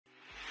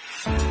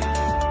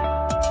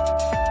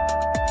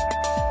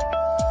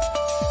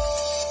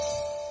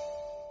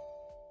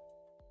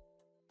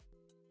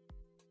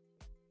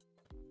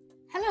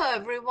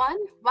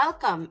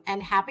Welcome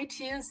and happy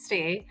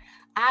Tuesday.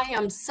 I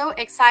am so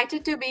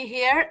excited to be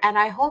here and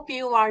I hope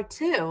you are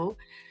too.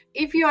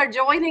 If you are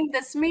joining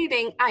this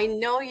meeting, I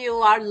know you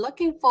are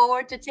looking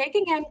forward to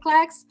taking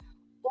NCLEX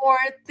or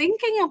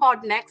thinking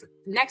about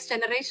next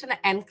generation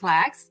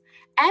NCLEX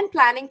and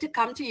planning to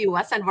come to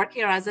US and work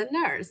here as a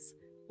nurse.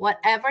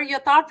 Whatever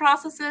your thought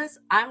process is,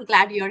 I'm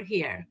glad you're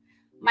here.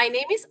 My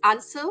name is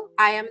Ansu.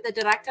 I am the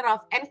director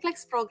of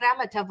NCLEX program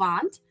at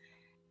Avant.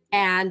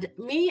 And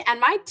me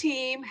and my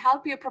team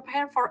help you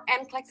prepare for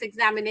NCLEX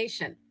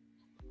examination.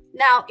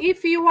 Now,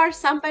 if you are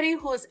somebody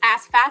who's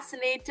as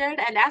fascinated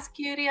and as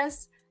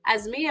curious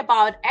as me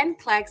about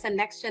NCLEX and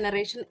next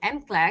generation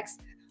NCLEX,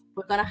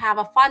 we're going to have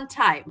a fun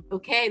time,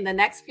 okay, in the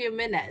next few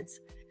minutes.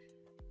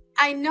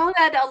 I know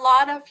that a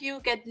lot of you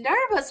get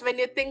nervous when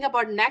you think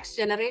about next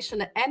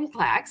generation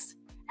NCLEX,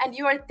 and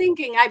you are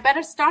thinking, I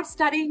better start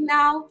studying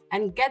now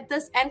and get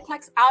this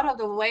NCLEX out of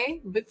the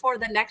way before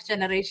the next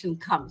generation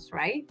comes,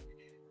 right?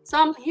 So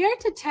I'm here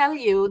to tell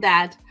you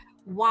that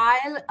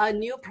while a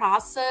new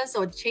process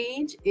or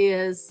change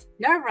is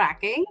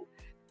nerve-wracking,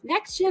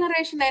 next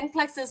generation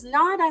NCLEX is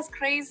not as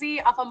crazy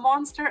of a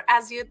monster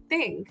as you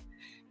think.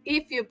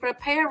 If you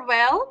prepare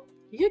well,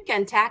 you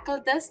can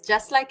tackle this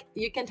just like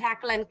you can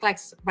tackle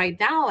NCLEX right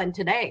now and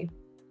today.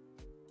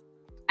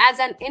 As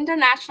an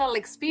international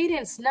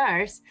experienced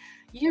nurse,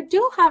 you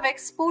do have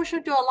exposure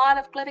to a lot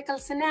of clinical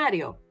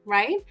scenario,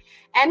 right?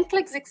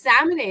 NCLEX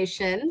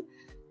examination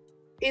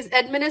is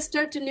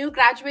administered to new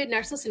graduate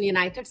nurses in the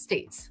United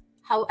States.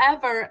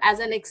 However, as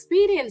an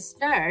experienced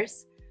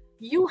nurse,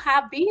 you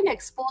have been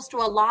exposed to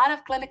a lot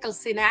of clinical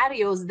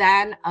scenarios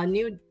than a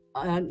new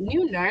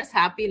nurse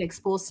have been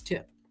exposed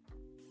to.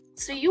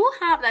 So you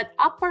have that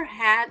upper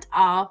hand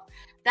of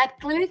that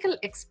clinical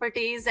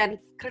expertise and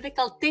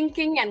critical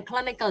thinking and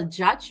clinical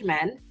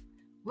judgment,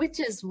 which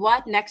is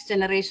what next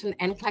generation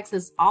NCLEX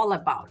is all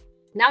about.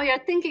 Now you're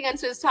thinking,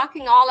 Ansu is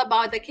talking all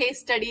about the case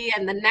study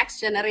and the next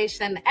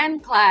generation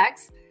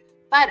NCLEX,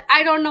 but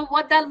I don't know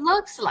what that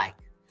looks like.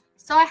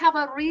 So I have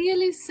a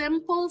really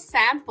simple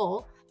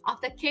sample of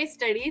the case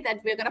study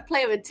that we're going to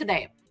play with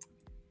today.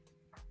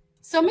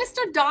 So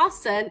Mr.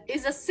 Dawson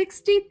is a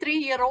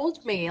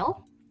 63-year-old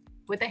male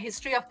with a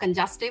history of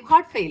congestive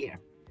heart failure.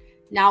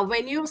 Now,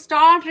 when you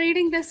start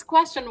reading this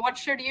question, what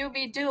should you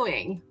be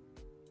doing?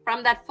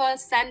 From that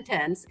first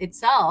sentence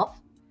itself,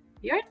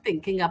 you're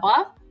thinking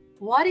about,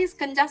 what is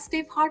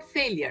congestive heart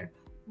failure?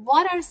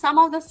 What are some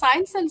of the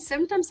signs and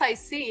symptoms I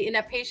see in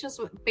a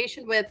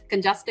patient with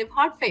congestive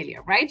heart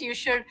failure, right? You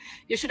should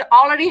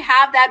already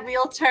have that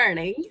wheel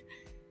turning.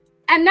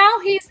 And now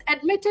he's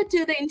admitted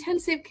to the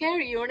intensive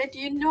care unit.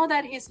 You know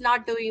that he's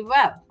not doing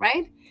well,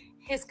 right?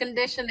 His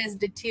condition is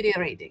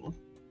deteriorating.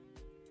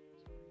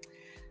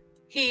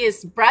 He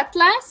is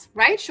breathless,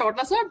 right?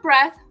 Shortness of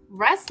breath,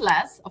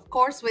 restless, of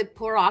course, with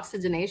poor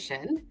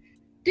oxygenation.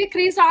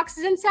 Decreased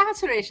oxygen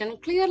saturation,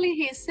 clearly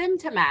he is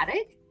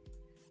symptomatic.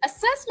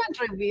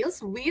 Assessment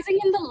reveals wheezing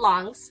in the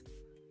lungs,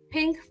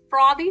 pink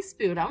frothy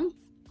sputum.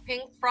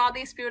 Pink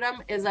frothy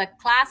sputum is a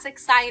classic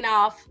sign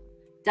of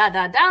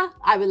da-da-da.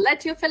 I will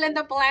let you fill in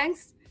the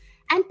blanks.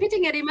 And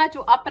pitting edema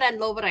to upper and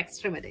lower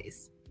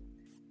extremities.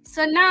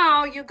 So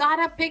now you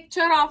got a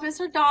picture of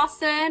Mr.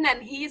 Dawson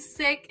and he's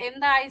sick in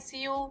the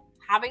ICU,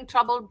 having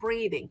trouble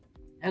breathing,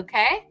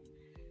 okay?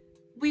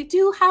 We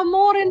do have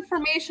more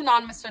information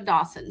on Mr.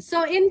 Dawson.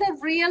 So in the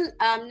real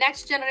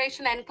next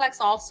generation NCLEX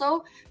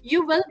also,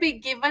 you will be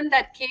given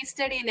that case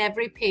study in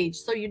every page.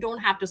 So you don't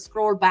have to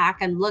scroll back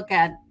and look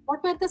at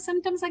what were the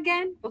symptoms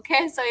again?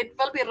 Okay, so it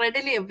will be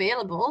readily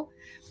available.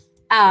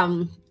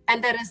 And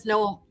there is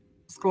no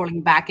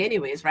scrolling back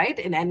anyways, right?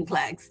 In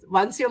NCLEX.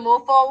 Once you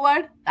move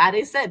forward, that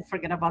is it.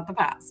 Forget about the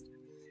past.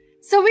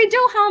 So we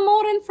do have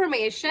more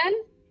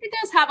information. He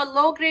does have a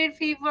low-grade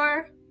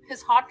fever.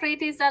 His heart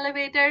rate is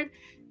elevated.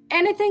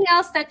 Anything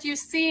else that you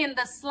see in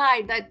the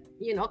slide that,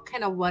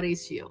 kind of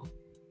worries you?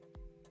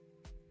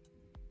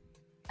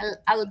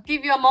 I'll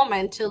give you a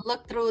moment to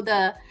look through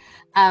the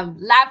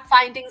lab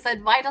findings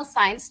and vital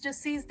signs to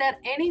see is there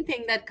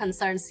anything that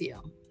concerns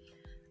you.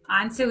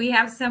 So we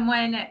have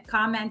someone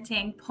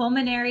commenting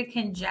pulmonary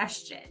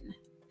congestion.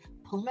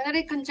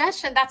 Pulmonary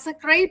congestion, that's a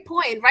great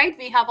point, right?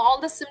 We have all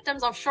the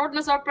symptoms of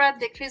shortness of breath,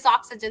 decreased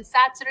oxygen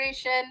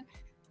saturation,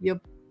 your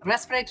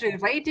respiratory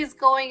rate is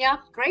going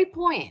up. Great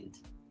point.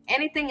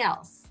 Anything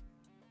else?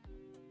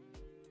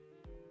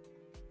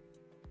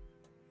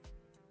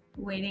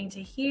 Waiting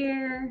to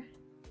hear.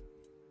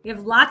 We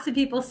have lots of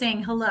people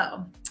saying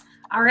hello.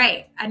 All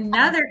right,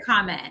 another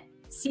comment.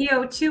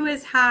 CO2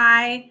 is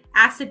high,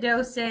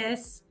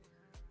 acidosis.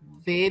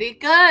 Very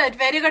good,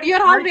 very good.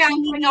 You're already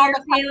answering all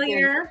the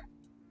failure.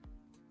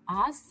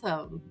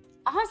 Awesome,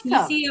 awesome.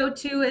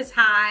 CO2 is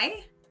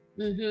high.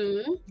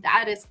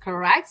 That is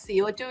correct.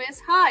 CO2 is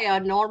high.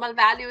 Our normal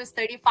value is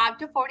 35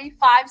 to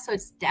 45, so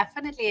it's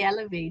definitely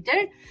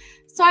elevated.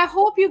 So I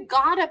hope you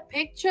got a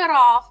picture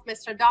of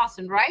Mr.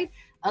 Dawson, right?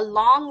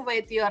 Along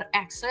with your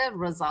X-ray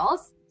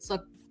results. So,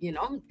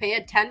 pay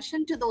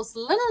attention to those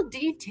little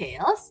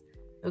details,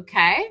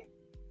 okay?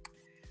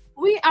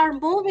 We are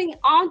moving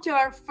on to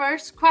our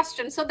first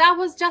question. So that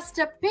was just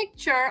a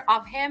picture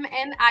of him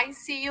in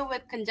ICU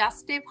with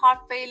congestive heart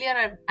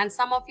failure. And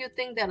some of you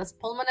think there is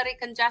pulmonary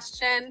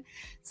congestion.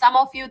 Some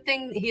of you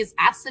think he's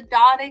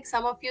acidotic.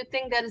 Some of you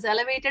think there is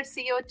elevated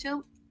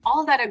CO2.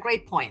 All that are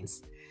great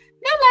points.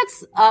 Now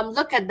let's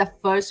look at the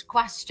first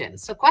question.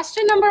 So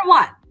question number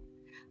 1,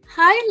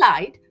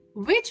 highlight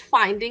which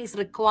findings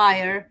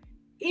require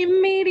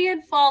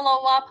immediate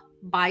follow-up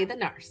by the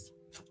nurse.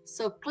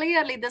 So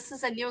clearly this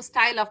is a new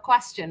style of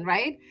question,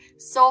 right?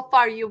 So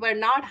far you were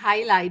not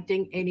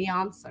highlighting any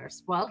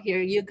answers. Well,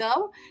 here you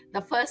go.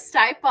 The first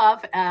type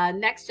of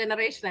next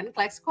generation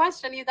NCLEX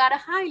question you got to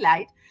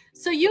highlight.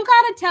 So you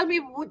got to tell me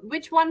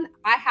which one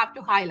I have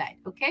to highlight.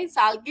 Okay,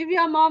 so I'll give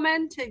you a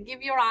moment to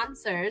give your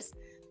answers,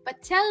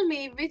 but tell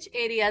me which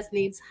areas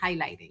needs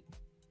highlighting.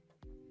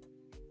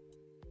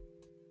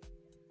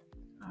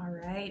 All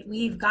right,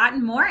 we've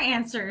gotten more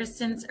answers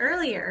since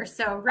earlier.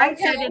 So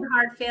right-sided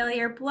heart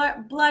failure,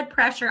 blood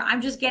pressure. I'm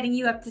just getting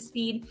you up to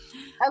speed.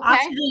 Okay.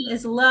 Oxygen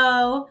is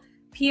low,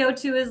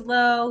 PO2 is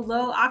low,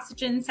 low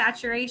oxygen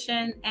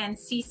saturation, and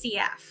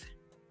CCF.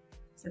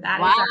 So that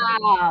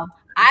is wow.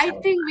 I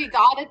think we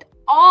got it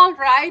all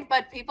right,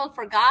 but people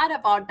forgot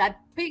about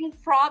that pink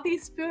frothy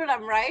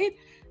sputum, right?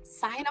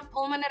 Sign of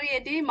pulmonary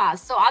edema.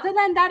 So other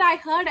than that, I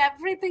heard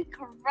everything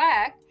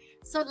correct.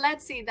 So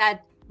let's see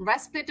that.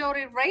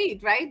 Respiratory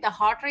rate, right? The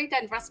heart rate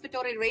and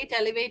respiratory rate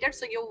elevated.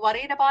 So you're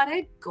worried about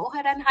it? Go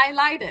ahead and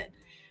highlight it.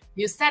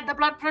 You said the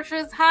blood pressure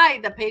is high.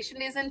 The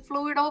patient is in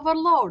fluid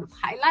overload.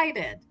 Highlight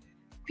it.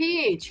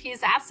 pH,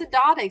 he's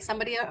acidotic.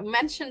 Somebody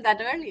mentioned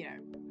that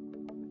earlier.